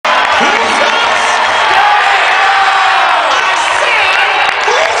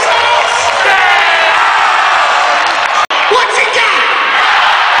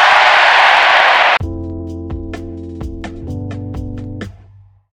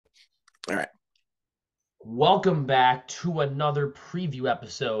All right. Welcome back to another preview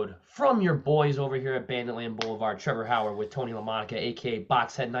episode from your boys over here at Banditland Boulevard. Trevor Howard with Tony LaMonica, aka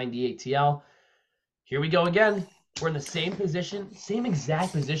Boxhead98TL. Here we go again. We're in the same position, same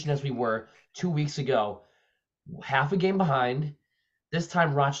exact position as we were 2 weeks ago. Half a game behind. This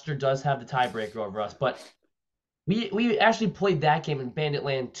time Rochester does have the tiebreaker over us, but we actually played that game in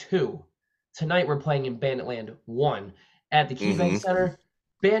Banditland 2. Tonight we're playing in Banditland 1 at the KeyBank Mm-hmm. Center.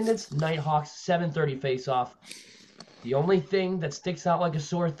 Bandits, Knighthawks, 7:30 face-off. The only thing that sticks out like a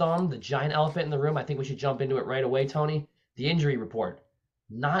sore thumb, the giant elephant in the room, I think we should jump into it right away, Tony. The injury report.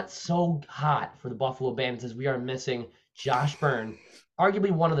 Not so hot for the Buffalo Bandits as we are missing Josh Byrne, arguably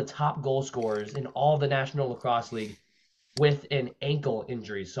one of the top goal scorers in all of the National Lacrosse League, with an ankle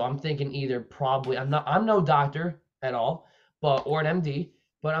injury. So I'm thinking either probably I'm no doctor at all, but or an MD,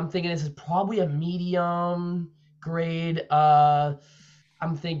 but I'm thinking this is probably a medium grade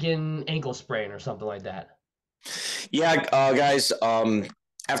I'm thinking ankle sprain or something like that. Yeah, guys.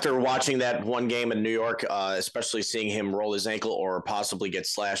 After watching that one game in New York, especially seeing him roll his ankle or possibly get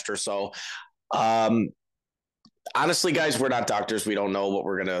slashed or so, um, honestly, guys, we're not doctors. We don't know what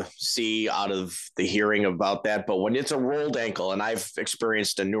we're gonna see out of the hearing about that. But when it's a rolled ankle, and I've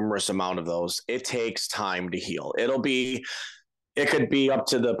experienced a numerous amount of those, it takes time to heal. It could be up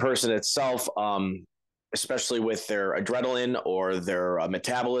to the person itself. Especially with their adrenaline or their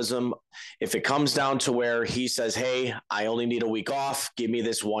metabolism. If it comes down to where he says, hey, I only need a week off, give me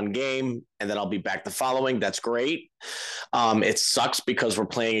this one game, and then I'll be back the following, that's great. It sucks because we're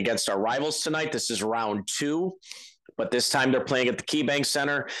playing against our rivals tonight. This is round 2. But this time they're playing at the KeyBank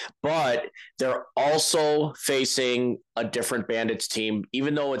Center. But they're also facing a different Bandits team,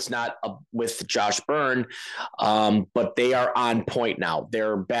 even though it's not with Josh Byrne. But they are on point now.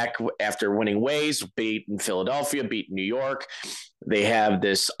 They're back after winning ways, beating Philadelphia, beating New York. They have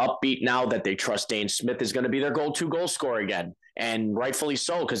this upbeat now that they trust Dane Smith is going to be their goal scorer again. And rightfully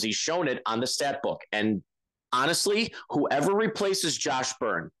so, because he's shown it on the stat book. And honestly, whoever replaces Josh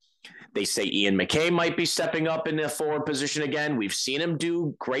Byrne, they say Ian McKay might be stepping up in the forward position again. We've seen him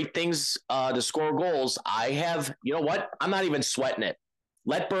do great things to score goals. You know what? I'm not even sweating it.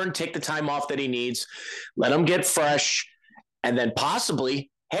 Let Byrne take the time off that he needs. Let him get fresh. And then possibly,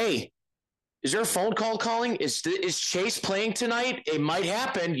 hey, is there a phone call calling? Is Chase playing tonight? It might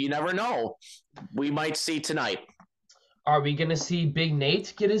happen. You never know. We might see tonight. Are we gonna see Big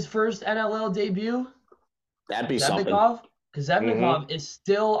Nate get his first NLL debut? That'd be something. Zebnikov? Because Mm-hmm. Zebnikov is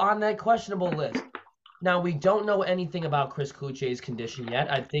still on that questionable list. Now we don't know anything about Chris Kluche's condition yet.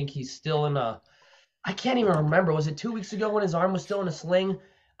 I think he's still in a. I can't even remember. Was it 2 weeks ago when his arm was still in a sling?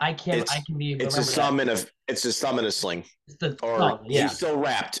 I can. I It's can be it's his remember that. thumb in a it's his thumb in a sling. It's the Or thumb. he's Yeah. still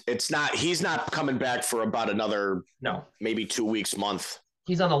wrapped. He's not coming back for about another No, maybe 2 weeks, month.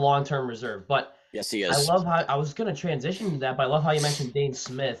 he's on the long-term reserve. But Yes, he I is. love how I was going to transition to that. But I love how you mentioned Dane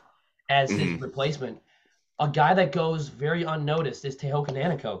Smith as his Mm-hmm. replacement. A guy that goes very unnoticed is Tehoka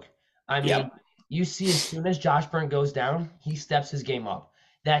Nanticoke. I mean, Yep. you see as soon as Josh Byrne goes down, he steps his game up.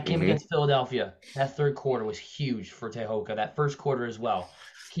 That game Mm-hmm. against Philadelphia, that third quarter was huge for Tehoka. That first quarter as well,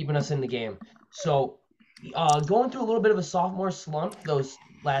 keeping us in the game. So, going through a little bit of a sophomore slump those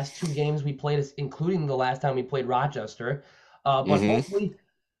last 2 games we played, including the last time we played Rochester. But Mm-hmm. hopefully,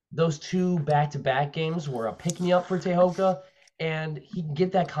 those two back-to-back games were a pick-me-up for Tehoka, and he can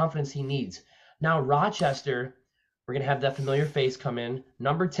get that confidence he needs. Now, Rochester, we're going to have that familiar face come in.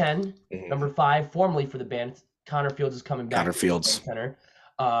 Number 10, Mm-hmm. number 5, formerly for the Bandits, Connor Fields is coming back Connor to the Fields. KeyBank Center.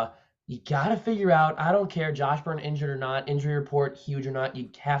 Uh, you got to figure out, I don't care, Josh Byrne injured or not, injury report huge or not, you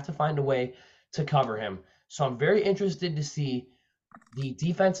have to find a way to cover him. So I'm very interested to see the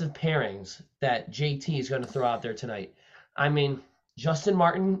defensive pairings that JT is going to throw out there tonight. I mean, Justin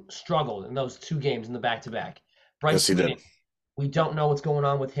Martin struggled in those 2 games in the back-to-back. Yes, Bryce he Sweeney, did. we don't know what's going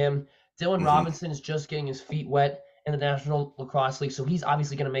on with him. Dylan Mm-hmm. Robinson is just getting his feet wet in the National Lacrosse League, so he's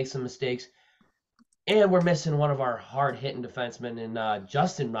obviously going to make some mistakes. And we're missing one of our hard-hitting defensemen in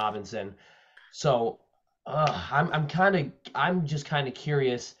Justin Robinson. So I'm just kind of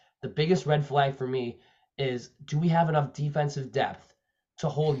curious. The biggest red flag for me is, do we have enough defensive depth to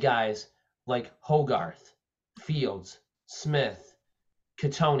hold guys like Hogarth, Fields, Smith,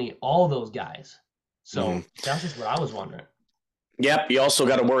 Katoni, all those guys? Mm-hmm. So that's just what I was wondering. Yep. You also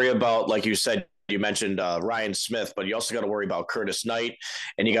got to worry about, like you said, you mentioned Ryan Smith, but you also got to worry about Curtis Knight,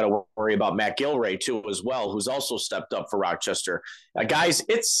 and you got to worry about Matt Gilray too as well, who's also stepped up for Rochester. Guys,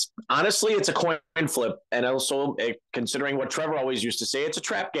 it's honestly it's a coin flip, and also considering what Trevor always used to say, it's a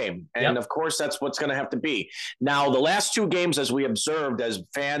trap game, and Yep. of course that's what's going to have to be. Now, the last 2 games, as we observed as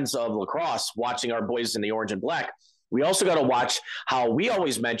fans of lacrosse, watching our boys in the orange and black, we also got to watch how we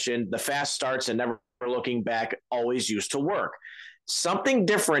always mentioned the fast starts and never looking back always used to work. Something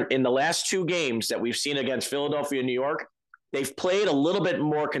different in the last two games that we've seen against Philadelphia and New York. They've played a little bit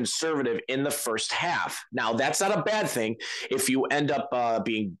more conservative in the first half. Now, that's not a bad thing if you end up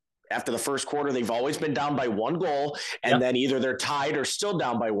being after the first quarter, they've always been down by one goal, and then either they're tied or still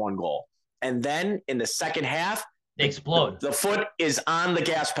down by one goal. And then in the second half, they explode. The foot is on the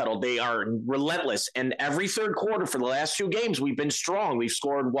gas pedal. They are relentless. And every third quarter for the last two games, we've been strong. We've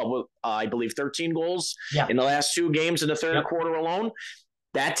scored, I believe, 13 goals in the last two games in the third quarter alone.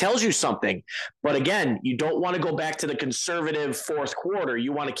 That tells you something. But again, you don't want to go back to the conservative fourth quarter.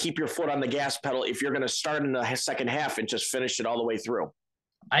 You want to keep your foot on the gas pedal if you're going to start in the second half and just finish it all the way through.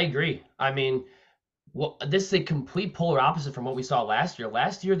 I agree. I mean, this is a complete polar opposite from what we saw last year.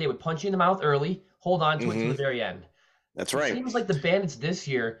 Last year, they would punch you in the mouth early, hold on to it to the very end. That's right. It seems like the Bandits this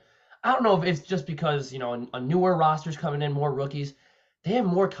year, I don't know if it's just because, a newer roster's coming in, more rookies. They have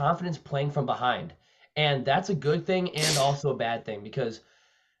more confidence playing from behind. And that's a good thing and also a bad thing because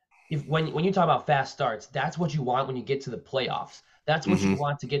when you talk about fast starts, that's what you want when you get to the playoffs. That's what you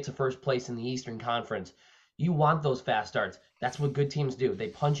want to get to first place in the Eastern Conference. You want those fast starts. That's what good teams do. They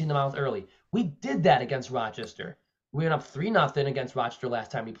punch you in the mouth early. We did that against Rochester. We went up 3-0 against Rochester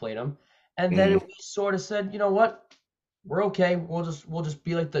last time we played them. And then we sort of said, you know what? We're okay. We'll just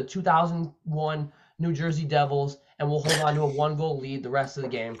be like the 2001 New Jersey Devils, and we'll hold on to a 1-goal lead the rest of the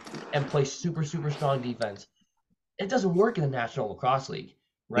game and play super, super strong defense. It doesn't work in the National Lacrosse League,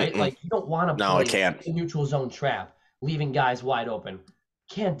 right? Like, you don't want to play the neutral zone trap, leaving guys wide open.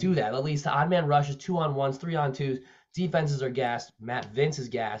 Can't do that. At least the odd man rushes, 2-on-1s, 3-on-2s. Defenses are gassed. Matt Vince is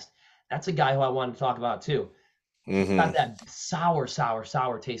gassed. That's a guy who I wanted to talk about too. He's got that sour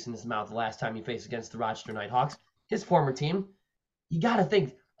taste in his mouth the last time he faced against the Rochester Knighthawks, his former team. You got to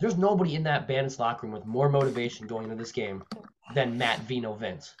think there's nobody in that Bandits locker room with more motivation going into this game than Matt Vino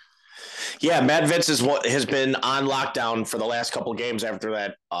Vince. Yeah, Matt Vince has been on lockdown for the last couple of games after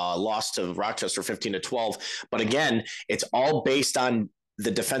that loss to Rochester 15-12. But again, it's all based on the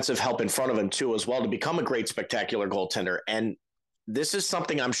defensive help in front of him too, as well, to become a great, spectacular goaltender. And this is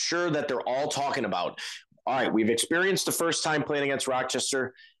something I'm sure that they're all talking about. All right, we've experienced the first time playing against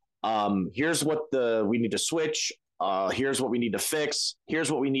Rochester. Here's what we need to switch. Here's what we need to fix.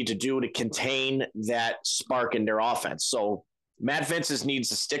 Here's what we need to do to contain that spark in their offense. So Matt Vince needs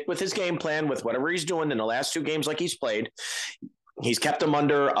to stick with his game plan with whatever he's doing in the last two games like he's played. He's kept them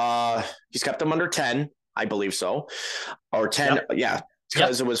under 10, I believe so. Or 10,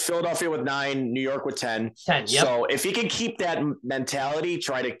 because it was Philadelphia with 9, New York with 10. So if he can keep that mentality,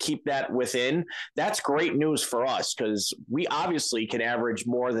 try to keep that within, that's great news for us because we obviously can average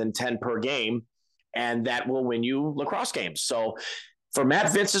more than 10 per game, and that will win you lacrosse games. So from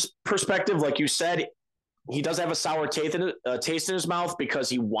Matt Vince's perspective, like you said, he does have a sour taste in his mouth because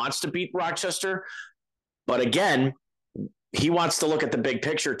he wants to beat Rochester. But again, he wants to look at the big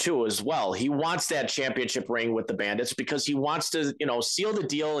picture too as well. He wants that championship ring with the Bandits because he wants to, seal the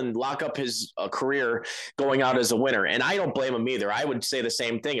deal and lock up his career going out as a winner. And I don't blame him either. I would say the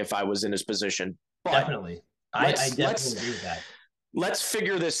same thing if I was in his position. But definitely. I definitely agree with that. Let's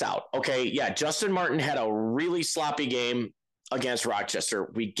figure this out. Okay, yeah, Justin Martin had a really sloppy game against Rochester.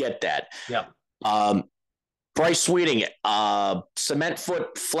 We get that. Yeah. Bryce Sweeting, cement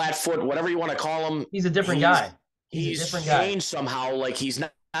foot, flat foot, whatever you want to call him. He's a different guy. He's changed somehow. Like he's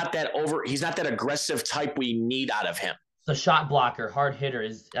not that aggressive type we need out of him. The shot blocker, hard hitter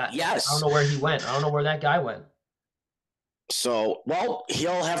is. Yes. I don't know where he went. I don't know where that guy went. So, well,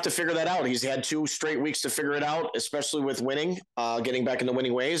 he'll have to figure that out. He's had 2 straight weeks to figure it out, especially with winning, getting back into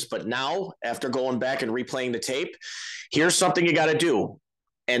winning ways. But now, after going back and replaying the tape, here's something you got to do.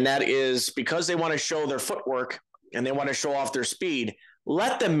 And that is because they want to show their footwork and they want to show off their speed,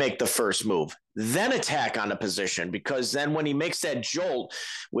 let them make the first move, then attack on a position, because then when he makes that jolt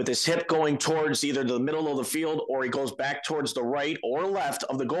with his hip going towards either the middle of the field or he goes back towards the right or left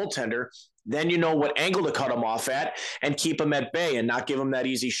of the goaltender, then you know what angle to cut him off at and keep him at bay and not give him that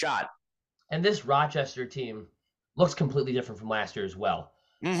easy shot. And this Rochester team looks completely different from last year as well.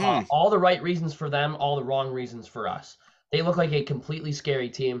 All the right reasons for them, all the wrong reasons for us. They look like a completely scary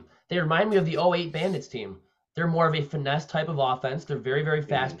team. They remind me of the 08 Bandits team. They're more of a finesse type of offense. They're very, very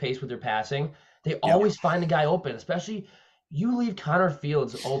fast-paced with their passing. They always find a guy open, especially you leave Connor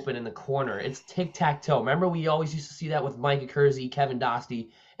Fields open in the corner. It's tic-tac-toe. Remember we always used to see that with Mike Kersey, Kevin Dostie,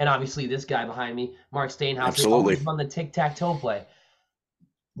 and obviously this guy behind me, Mark Stainhouse. Absolutely. They always run the tic-tac-toe play.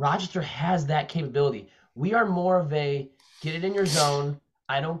 Rochester has that capability. We are more of a get it in your zone.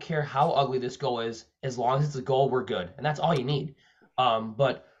 I don't care how ugly this goal is. As long as it's a goal, we're good. And that's all you need.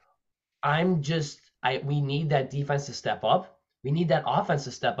 But I'm just We need that defense to step up. We need that offense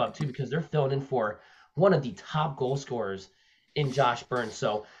to step up too because they're filling in for one of the top goal scorers in Josh Byrne.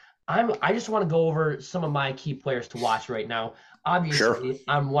 So I just want to go over some of my key players to watch right now. Sure. Obviously,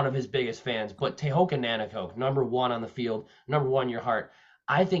 I'm one of his biggest fans, but Tehoka Nanticoke, number one on the field, number one in your heart.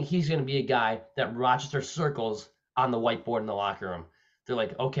 I think he's going to be a guy that Rochester circles on the whiteboard in the locker room. They're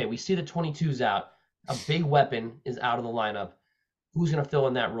like, okay, we see the 22's out. A big weapon is out of the lineup. Who's going to fill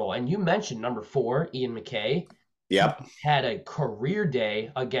in that role? And you mentioned number 4, Ian McKay, who Yep. had a career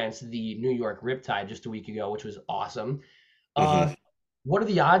day against the New York Riptide just a week ago, which was awesome. Hmm. Uh, what are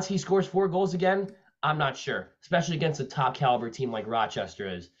the odds he scores 4 goals again? I'm not sure, especially against a top caliber team like Rochester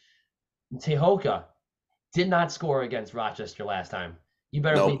is. Tehoka did not score against Rochester last time. You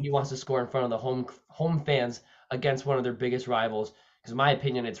better believe Nope. he wants to score in front of the home fans against one of their biggest rivals. Because in my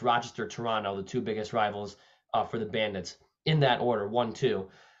opinion, it's Rochester, Toronto, the two biggest rivals for the Bandits in that order, 1-2.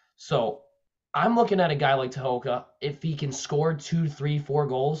 So I'm looking at a guy like Tehoka. If he can score 2, 3, 4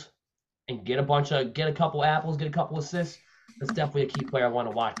 goals and get a couple apples, get a couple assists, that's definitely a key player I want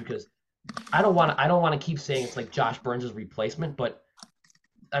to watch because I don't want to keep saying it's like Josh Burns' replacement, but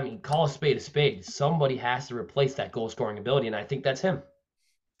I mean, call a spade a spade. Somebody has to replace that goal scoring ability, and I think that's him.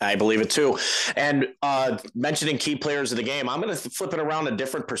 I believe it too. And mentioning key players of the game, I'm going to flip it around a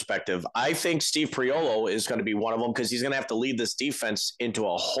different perspective. I think Steve Priolo is going to be one of them because he's going to have to lead this defense into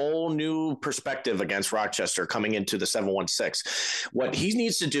a whole new perspective against Rochester coming into the 716. What he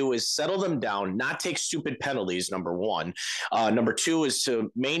needs to do is settle them down, not take stupid penalties, number one. Number two is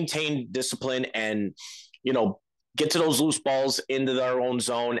to maintain discipline and, you know, get to those loose balls into their own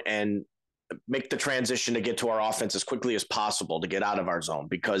zone and make the transition to get to our offense as quickly as possible to get out of our zone,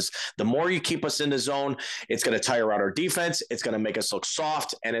 because the more you keep us in the zone, it's going to tire out our defense. It's going to make us look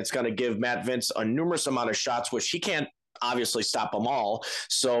soft, and it's going to give Matt Vince a numerous amount of shots, which he can't obviously stop them all.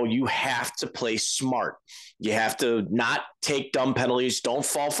 So you have to play smart. You have to not take dumb penalties. Don't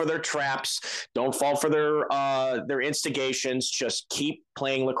fall for their traps. Don't fall for their instigations. Just keep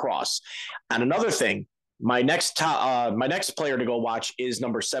playing lacrosse. And another thing, my next player to go watch is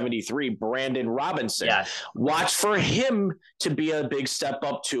number 73, Brandon Robinson. Yes. Watch for him to be a big step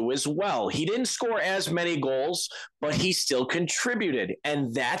up too as well. He didn't score as many goals, but he still contributed,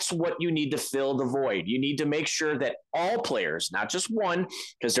 and that's what you need to fill the void. You need to make sure that all players, not just one,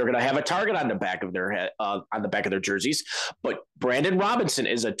 because they're going to have a target on the back of their head, on the back of their jerseys, but Brandon Robinson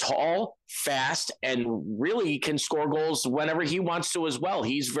is a tall, fast, and really can score goals whenever he wants to as well.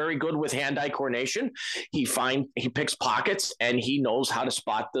 He's very good with hand-eye coordination. He picks pockets, and he knows how to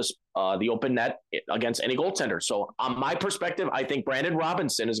spot the open net against any goaltender. So on my perspective, I think Brandon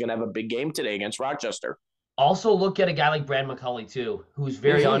Robinson is going to have a big game today against Rochester. Also, look at a guy like Brad McCulley, too, who's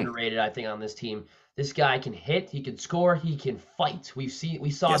very Mm-hmm. underrated, I think, on this team. This guy can hit, he can score, he can fight. We saw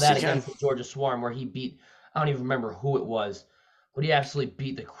Yes, he that can. against the Georgia Swarm where he beat, I don't even remember who it was, but he absolutely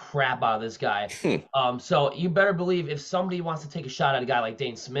beat the crap out of this guy. Hmm. So you better believe if somebody wants to take a shot at a guy like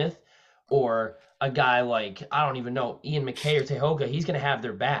Dane Smith or a guy like, I don't even know, Ian McKay or Tehoka, he's going to have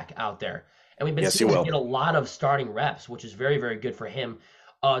their back out there. And we've been Yes, he seeing him will. get a lot of starting reps, which is very, very good for him.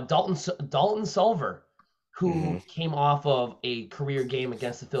 Dalton Sulver, Mm-hmm. who came off of a career game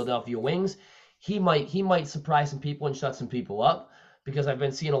against the Philadelphia Wings. He might surprise some people and shut some people up because I've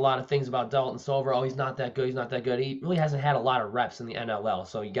been seeing a lot of things about Dalton Sulver. Oh, he's not that good. He's not that good. He really hasn't had a lot of reps in the NLL,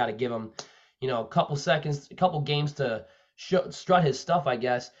 so you got to give him, a couple seconds, a couple games to strut his stuff, I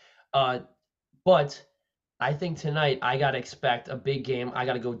guess. But I think tonight I got to expect a big game. I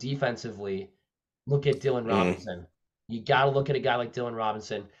got to go defensively. Look at Dylan Mm-hmm. Robinson. You got to look at a guy like Dylan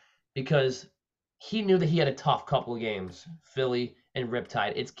Robinson because he knew that he had a tough couple of games, Philly and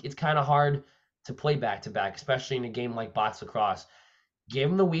Riptide. It's kind of hard to play back to back, especially in a game like box lacrosse. Give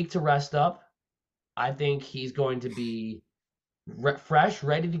him the week to rest up. I think he's going to be fresh,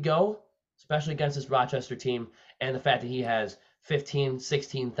 ready to go, especially against this Rochester team, and the fact that he has 15,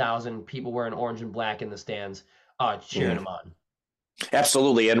 16,000 people wearing orange and black in the stands cheering Mm-hmm. him on.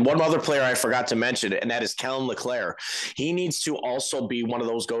 Absolutely. And one other player I forgot to mention, and that is Kellen LeClaire. He needs to also be one of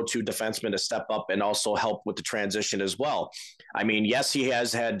those go-to defensemen to step up and also help with the transition as well. I mean, yes, he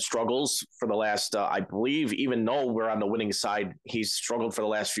has had struggles for the last, I believe, even though we're on the winning side, he's struggled for the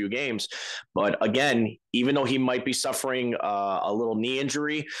last few games. But again, even though he might be suffering a little knee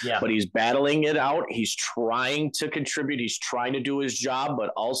injury, Yeah. but he's battling it out. He's trying to contribute. He's trying to do his job,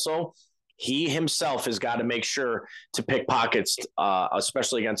 but also he himself has got to make sure to pick pockets,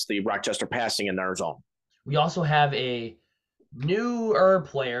 especially against the Rochester passing in their zone. We also have a newer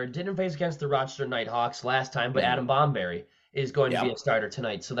player, didn't face against the Rochester Knighthawks last time, but Mm-hmm. Adam Bomberry is going to be Yep. a starter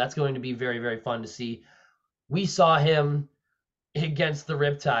tonight. So that's going to be very, very fun to see. We saw him against the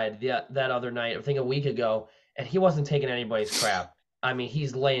Riptide that other night, I think a week ago, and he wasn't taking anybody's crap. I mean,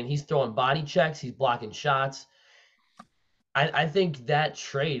 he's throwing body checks, he's blocking shots. I think that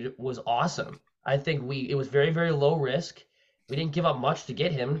trade was awesome. I think it was very, very low risk. We didn't give up much to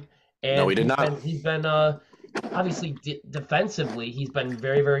get him, No, and we did not. he's been obviously defensively, he's been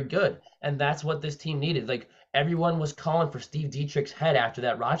very, very good, and that's what this team needed. Like everyone was calling for Steve Dietrich's head after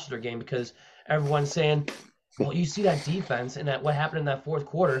that Rochester game because everyone's saying, "Well, you see that defense and that what happened in that fourth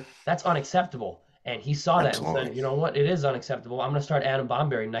quarter, that's unacceptable." And he saw that and said, Absolutely. "You know what? It is unacceptable. I'm going to start Adam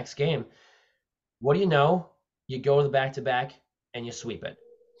Bomberry next game." What do you know? You go to the back-to-back and you sweep it.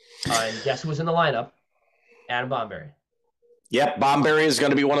 And guess who was in the lineup? Adam Bomberry. Yep, Bomberry is going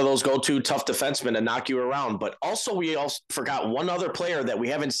to be one of those go-to tough defensemen to knock you around. But also, we also forgot one other player that we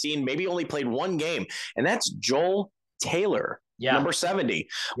haven't seen, maybe only played one game, and that's Joel Taylor, Yeah. number 70.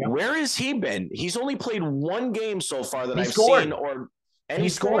 Yep. Where has he been? He's only played one game so far that I've scored. seen, and he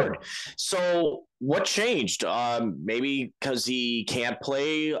scored. So what changed? Maybe because he can't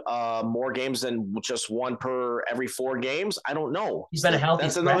play more games than just one per every 4 games. I don't know. He's been a healthy.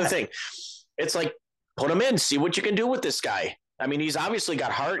 That's another thing. It's like, put him in, see what you can do with this guy. I mean, he's obviously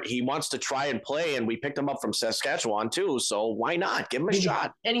got heart. He wants to try and play, and we picked him up from Saskatchewan too. So why not give him a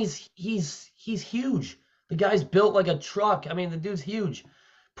shot? And he's huge. The guy's built like a truck. I mean, the dude's huge.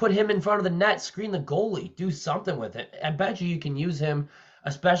 Put him in front of the net, screen the goalie, do something with it. I bet you can use him,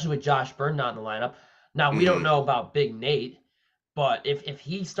 especially with Josh Byrne not in the lineup. Now we don't know about Big Nate, but if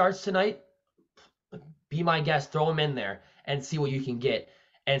he starts tonight, be my guest, throw him in there and see what you can get,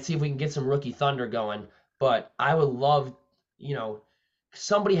 and see if we can get some rookie thunder going. But I would love,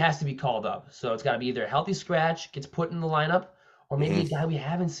 somebody has to be called up. So it's got to be either a healthy scratch gets put in the lineup, or maybe a guy we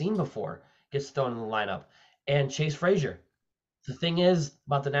haven't seen before gets thrown in the lineup. And Chase Frazier. The thing is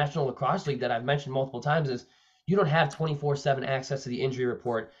about the National Lacrosse League that I've mentioned multiple times is you don't have 24/7 access to the injury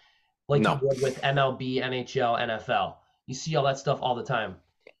report like you would with MLB, NHL, NFL. You see all that stuff all the time.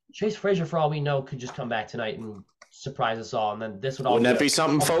 Chase Frazier, for all we know, could just come back tonight and surprise us all, and then this would all Wouldn't that be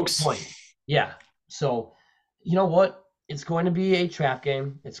something, folks? Yeah. So, you know what? It's going to be a trap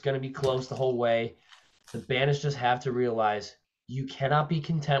game. It's going to be close the whole way. The Bandits just have to realize you cannot be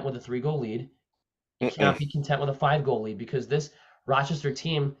content with a 3-goal lead. You cannot be content with a 5-goal lead because this Rochester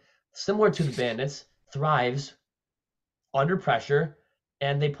team, similar to the Bandits, thrives under pressure,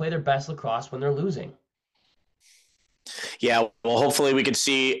 and they play their best lacrosse when they're losing. Yeah, well, hopefully we could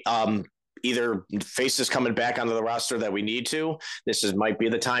see either faces coming back onto the roster that we need to. Might be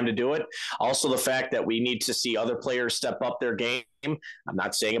the time to do it. Also, the fact that we need to see other players step up their game. I'm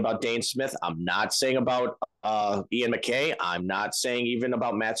not saying about Dane Smith. I'm not saying about Ian McKay. I'm not saying even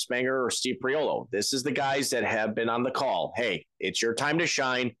about Matt Spanger or Steve Priolo. This is the guys that have been on the call. Hey, it's your time to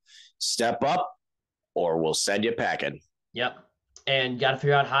shine. Step up, or we'll send you packing. Yep, and got to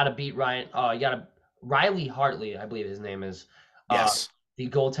figure out how to beat Ryan. Riley Hartley, I believe his name is. Yes. The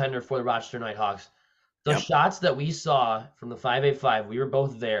goaltender for the Rochester Knighthawks. The shots that we saw from the 5-8-5, we were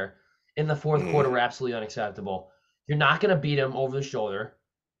both there, in the fourth quarter were absolutely unacceptable. You're not going to beat him over the shoulder.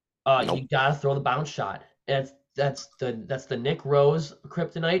 Nope. You got to throw the bounce shot. That's the Nick Rose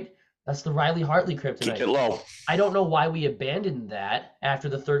kryptonite. That's the Riley Hartley kryptonite. Keep it low. I don't know why we abandoned that after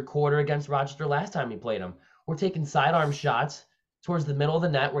the third quarter against Rochester last time we played him. We're taking sidearm shots towards the middle of the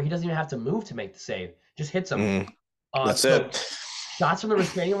net where he doesn't even have to move to make the save. Just hits them. That's it. Shots from the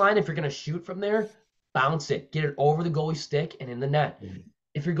restraining line, if you're going to shoot from there, bounce it. Get it over the goalie stick and in the net.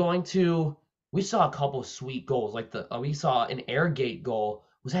 If you're going to, we saw a couple of sweet goals. Like we saw an air gate goal.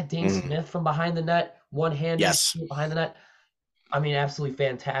 Was that Dane Smith from behind the net? One-handed shoot behind the net. I mean, absolutely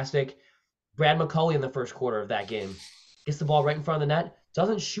fantastic. Brad McCulley in the first quarter of that game gets the ball right in front of the net.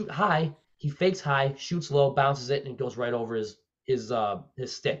 Doesn't shoot high. He fakes high, shoots low, bounces it, and it goes right over his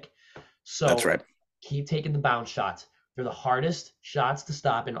stick. So that's right. Keep taking the bounce shots. They're the hardest shots to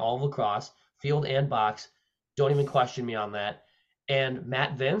stop in all of lacrosse, field and box. Don't even question me on that. And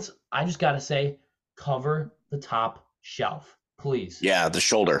Matt Vince, I just got to say, cover the top shelf, please. Yeah, the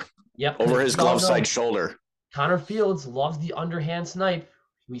shoulder. Yep. Over his glove side shoulder. Connor Fields loves the underhand snipe.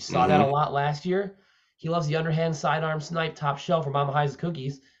 We saw that a lot last year. He loves the underhand sidearm snipe, top shelf for Mama High's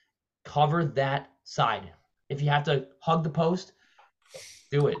Cookies. Cover that side. If you have to hug the post,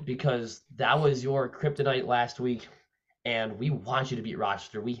 do it, because that was your kryptonite last week. And we want you to beat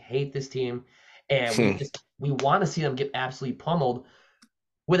Rochester. We hate this team, and we want to see them get absolutely pummeled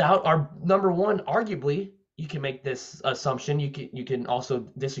without our number one. Arguably, you can make this assumption. You can also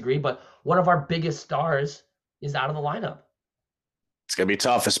disagree, but one of our biggest stars is out of the lineup. It's going to be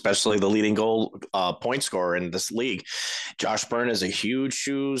tough, especially the leading goal point scorer in this league. Josh Byrne is a huge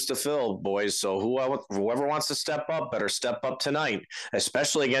shoes to fill, boys. So whoever wants to step up better step up tonight,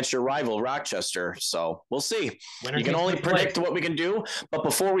 especially against your rival, Rochester. So we'll see. Winner You can takes only first predict place. what we can do. But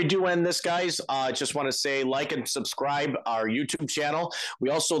before we do end this, guys, I just want to say like and subscribe our YouTube channel. We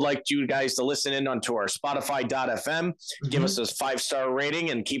also like you guys to listen in onto our Spotify.fm. Give us a 5-star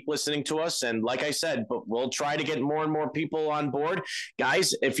rating and keep listening to us. And like I said, but we'll try to get more and more people on board.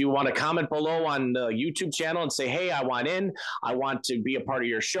 Guys, if you want to comment below on the YouTube channel and say, hey, I want in, I want to be a part of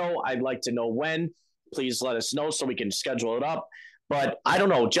your show, I'd like to know when, please let us know so we can schedule it up. But I don't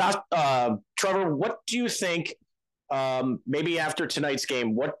know, Josh, Trevor, what do you think? Maybe after tonight's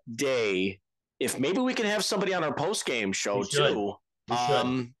game, what day? If maybe we can have somebody on our post game show too. We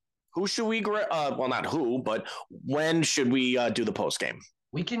should. Who should we? Well, not who, but when should we do the post game?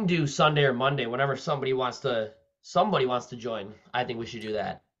 We can do Sunday or Monday whenever somebody wants to join. I think we should do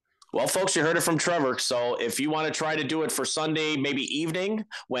that. Well, folks, you heard it from Trevor. So if you want to try to do it for Sunday, maybe evening,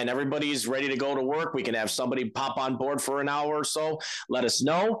 when everybody's ready to go to work, we can have somebody pop on board for an hour or so. Let us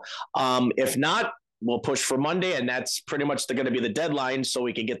know. If not, we'll push for Monday, and that's pretty much going to be the deadline so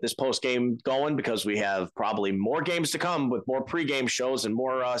we can get this post game going, because we have probably more games to come with more pregame shows and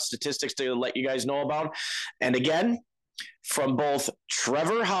more statistics to let you guys know about. And again, from both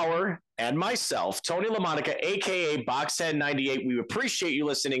Trevor Hauer and myself, Tony LaMonica, a.k.a. Boxhead98, we appreciate you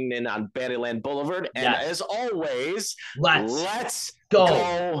listening in on Banditland Boulevard. And as always, let's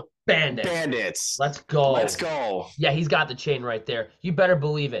go Bandits. Let's go. Let's go. Yeah, he's got the chain right there. You better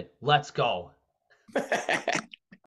believe it. Let's go.